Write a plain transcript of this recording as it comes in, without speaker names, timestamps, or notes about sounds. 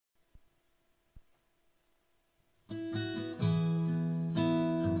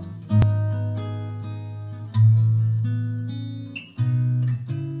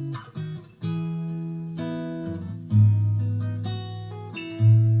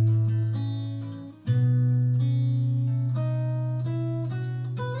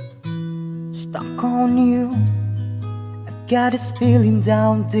got this feeling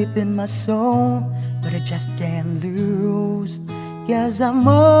down deep in my soul, but I just can't lose. Guess I'm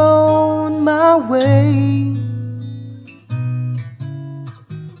on my way.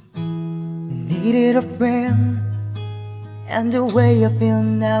 Needed a friend, and the way I feel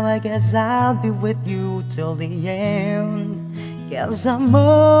now, I guess I'll be with you till the end. Guess I'm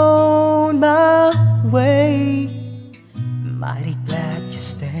on my way. Mighty glad you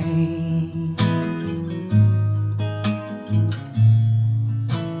stayed.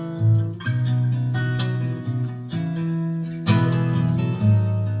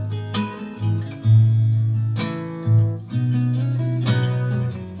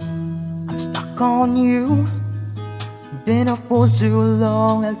 On you, been a fool too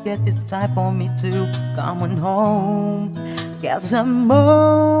long. I guess it's time for me to come on home. Guess I'm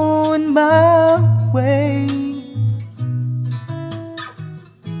on my way.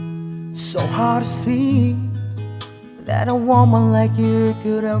 So hard to see that a woman like you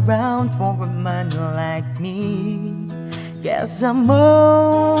could around for a man like me. Guess I'm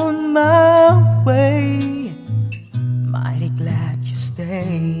on my way. Mighty glad you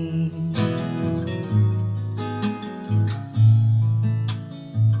stayed.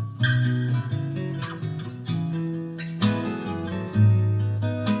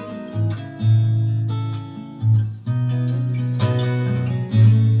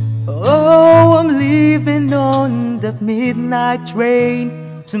 Oh, I'm leaving on the midnight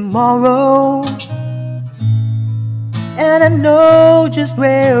train tomorrow, and I know just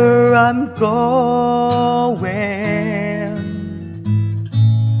where I'm going.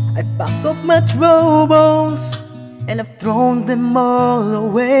 I packed up my troubles and I've thrown them all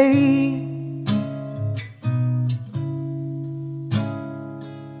away.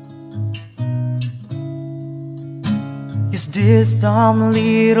 Cause this time,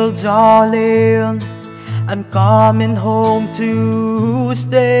 little darling, I'm coming home to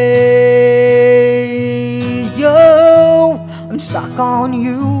stay. Yo, I'm stuck on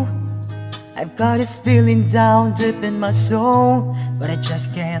you. I've got this feeling down deep in my soul, but I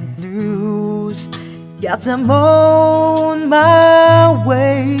just can't lose. Guess I'm on my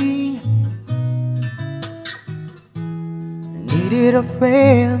way. Needed a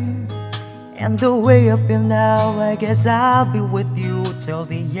friend, and the way I feel now, I guess I'll be with you till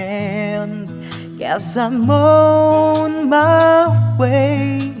the end. Guess I'm on my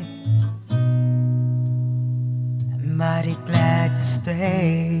way. I'm mighty glad to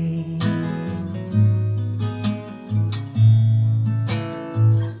stay.